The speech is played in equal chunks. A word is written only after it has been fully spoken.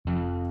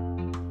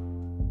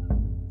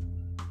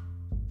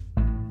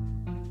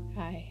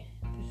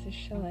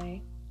is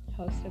Shalay,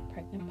 host of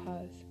Pregnant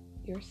Pause,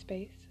 your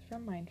space for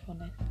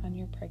mindfulness on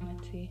your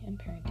pregnancy and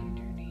parenting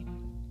journey.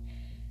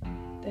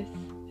 This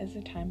is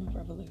a time of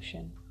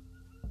revolution.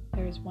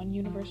 There is one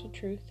universal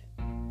truth,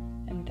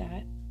 and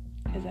that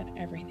is that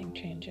everything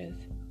changes.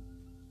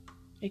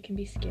 It can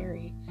be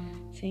scary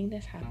seeing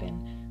this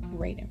happen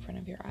right in front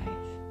of your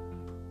eyes.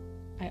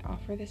 I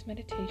offer this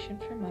meditation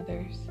for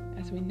mothers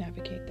as we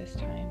navigate this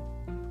time.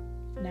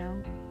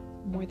 Now,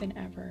 more than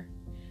ever,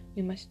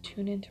 we must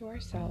tune into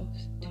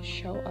ourselves to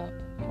show up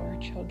for our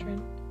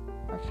children,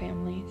 our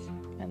families,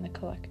 and the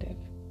collective.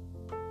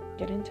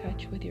 Get in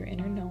touch with your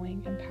inner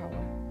knowing and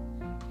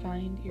power.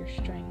 Find your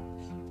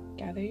strengths,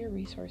 gather your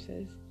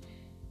resources,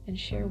 and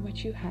share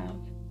what you have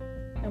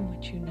and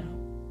what you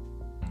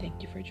know.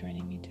 Thank you for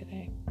joining me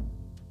today.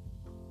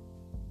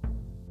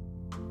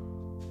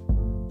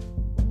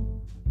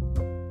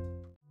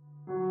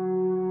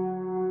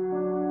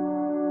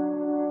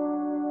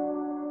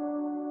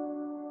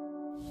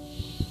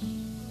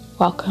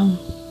 Welcome.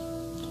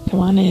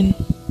 Come on in.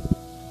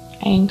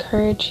 I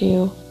encourage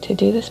you to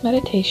do this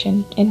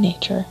meditation in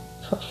nature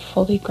for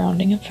fully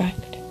grounding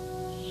effect.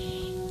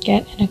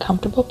 Get in a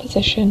comfortable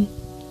position,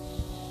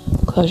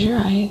 close your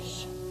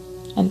eyes,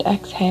 and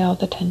exhale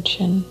the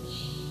tension.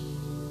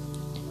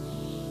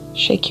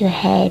 Shake your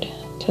head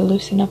to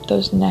loosen up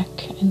those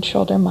neck and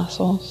shoulder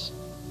muscles.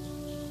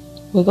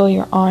 Wiggle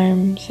your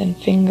arms and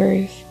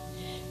fingers,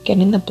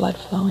 getting the blood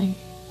flowing.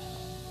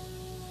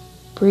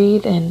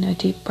 Breathe in a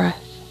deep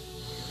breath.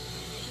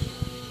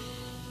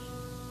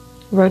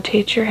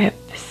 Rotate your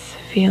hips,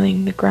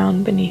 feeling the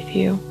ground beneath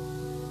you.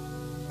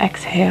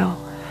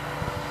 Exhale.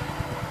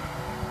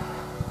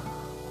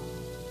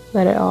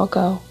 Let it all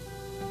go.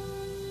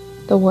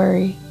 The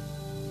worry,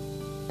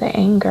 the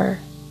anger,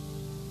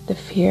 the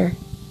fear.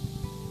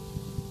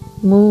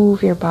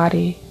 Move your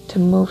body to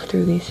move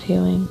through these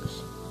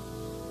feelings.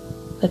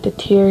 Let the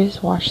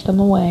tears wash them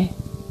away.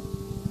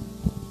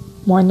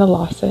 Mourn the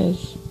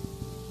losses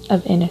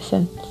of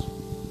innocence,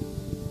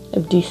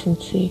 of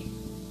decency,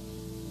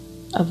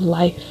 of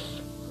life.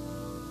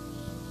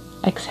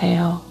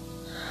 Exhale.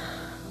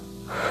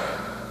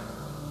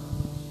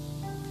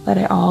 Let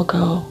it all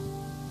go.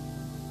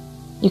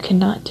 You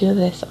cannot do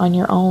this on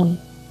your own.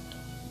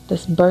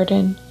 This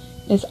burden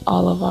is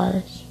all of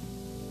ours.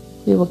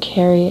 We will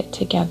carry it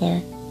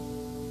together.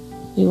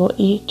 We will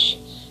each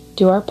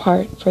do our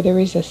part for the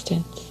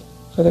resistance,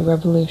 for the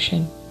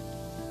revolution.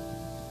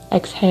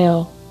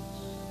 Exhale.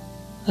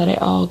 Let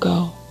it all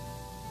go.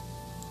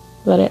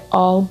 Let it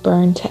all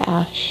burn to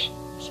ash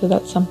so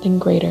that something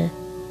greater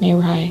may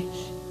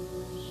rise.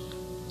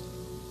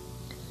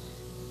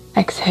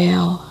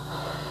 Exhale.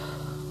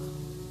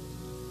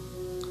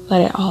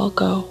 Let it all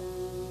go.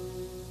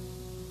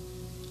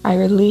 I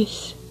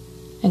release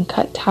and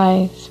cut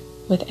ties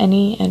with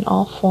any and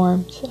all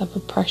forms of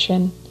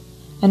oppression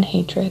and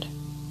hatred.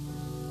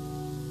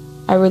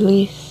 I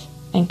release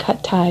and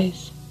cut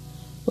ties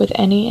with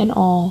any and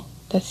all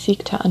that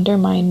seek to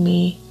undermine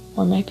me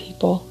or my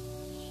people.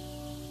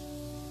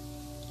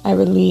 I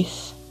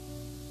release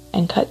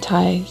and cut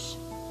ties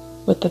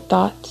with the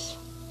thoughts,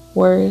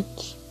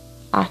 words,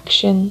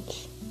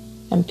 actions,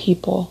 and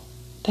people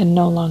that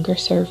no longer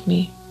serve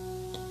me.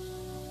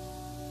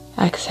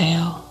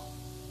 Exhale.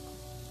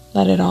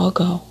 Let it all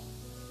go.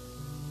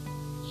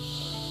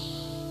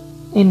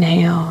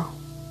 Inhale.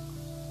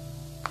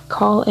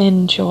 Call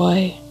in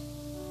joy.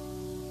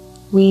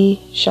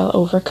 We shall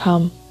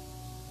overcome.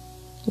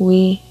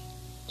 We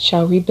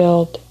shall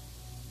rebuild.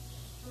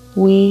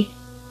 We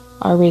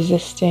are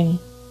resisting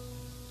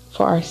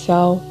for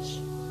ourselves,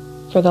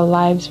 for the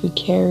lives we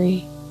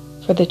carry,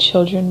 for the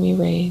children we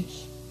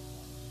raise.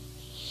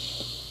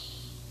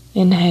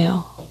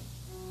 Inhale.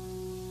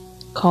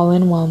 Call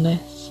in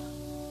wellness.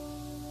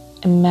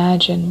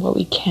 Imagine what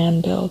we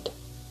can build.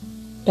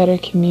 Better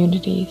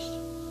communities,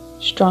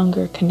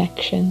 stronger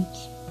connections,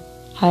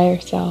 higher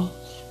selves.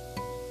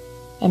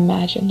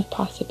 Imagine the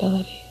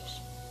possibilities.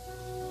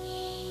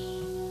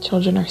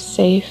 Children are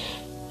safe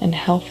and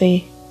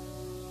healthy.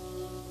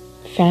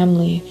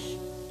 Families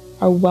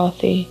are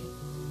wealthy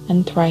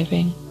and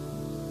thriving.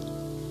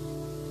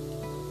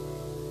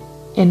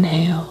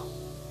 Inhale.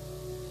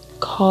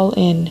 Call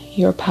in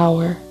your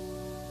power.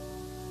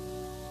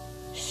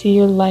 See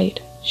your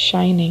light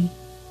shining.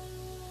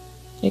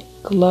 It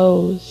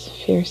glows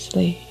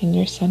fiercely in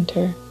your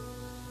center.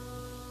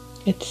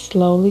 It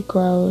slowly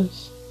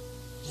grows,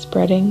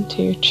 spreading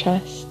to your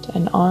chest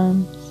and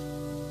arms,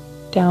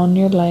 down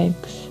your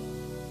legs,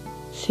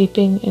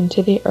 seeping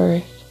into the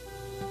earth,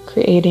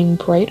 creating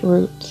bright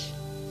roots.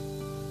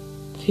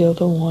 Feel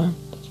the warmth.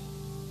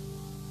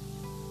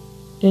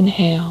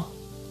 Inhale.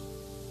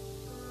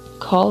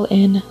 Call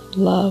in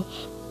love.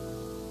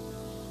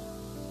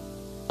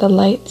 The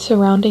light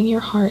surrounding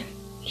your heart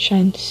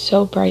shines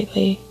so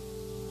brightly.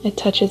 It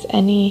touches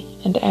any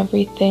and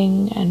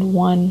everything and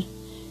one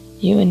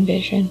you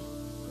envision.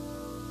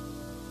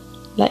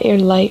 Let your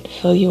light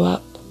fill you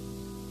up.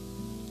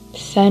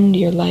 Send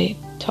your light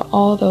to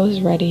all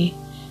those ready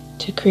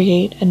to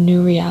create a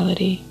new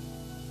reality.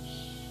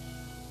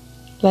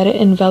 Let it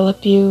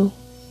envelop you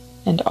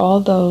and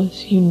all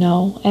those you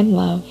know and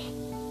love,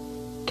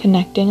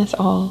 connecting us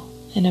all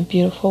in a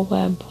beautiful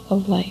web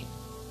of light.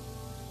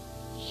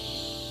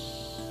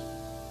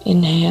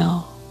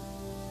 Inhale.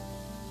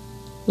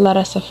 Let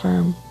us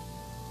affirm,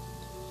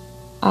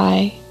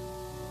 I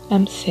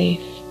am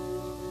safe.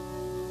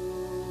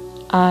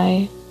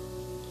 I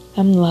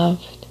am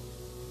loved.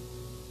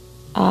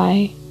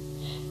 I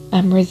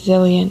am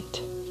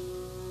resilient.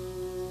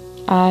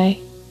 I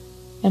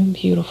am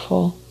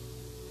beautiful.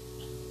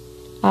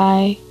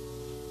 I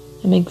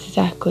am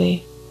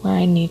exactly where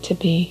I need to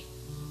be.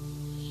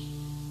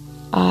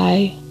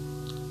 I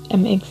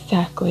am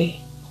exactly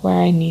where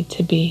I need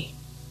to be.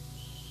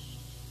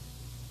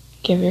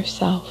 Give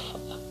yourself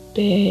a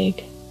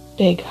big,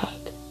 big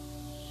hug.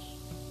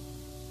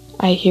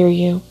 I hear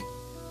you.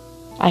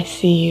 I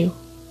see you.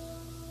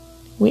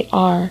 We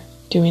are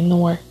doing the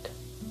work.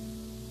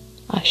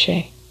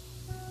 Ashe.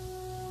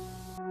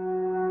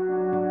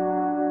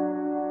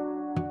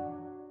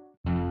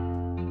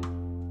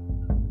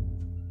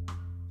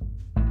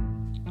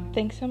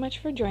 Thanks so much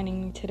for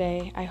joining me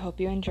today. I hope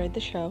you enjoyed the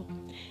show.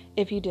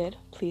 If you did,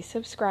 please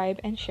subscribe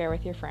and share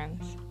with your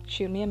friends.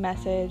 Shoot me a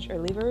message or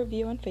leave a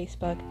review on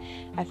Facebook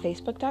at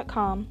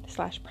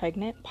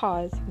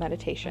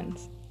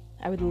facebook.com/pregnantpausemeditations.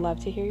 I would love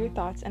to hear your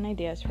thoughts and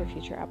ideas for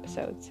future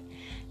episodes.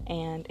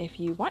 And if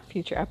you want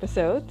future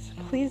episodes,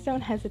 please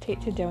don't hesitate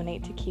to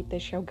donate to keep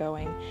this show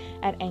going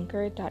at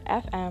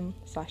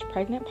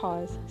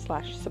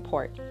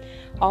anchor.fm/pregnantpause/support.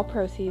 All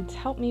proceeds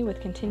help me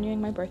with continuing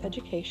my birth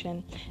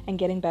education and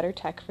getting better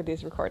tech for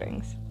these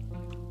recordings.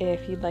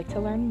 If you'd like to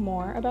learn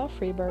more about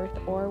free birth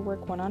or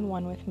work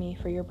one-on-one with me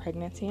for your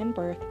pregnancy and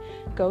birth,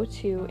 go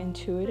to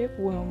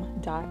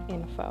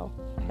intuitivewomb.info.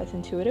 That's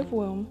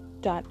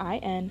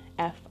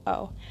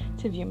intuitivewomb.info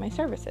to view my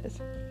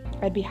services.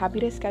 I'd be happy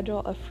to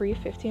schedule a free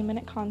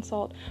 15-minute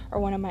consult or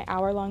one of my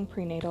hour-long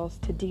prenatals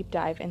to deep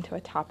dive into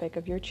a topic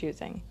of your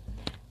choosing.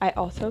 I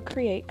also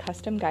create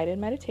custom guided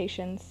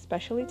meditations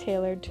specially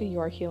tailored to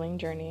your healing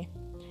journey.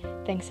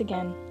 Thanks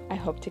again. I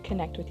hope to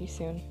connect with you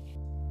soon.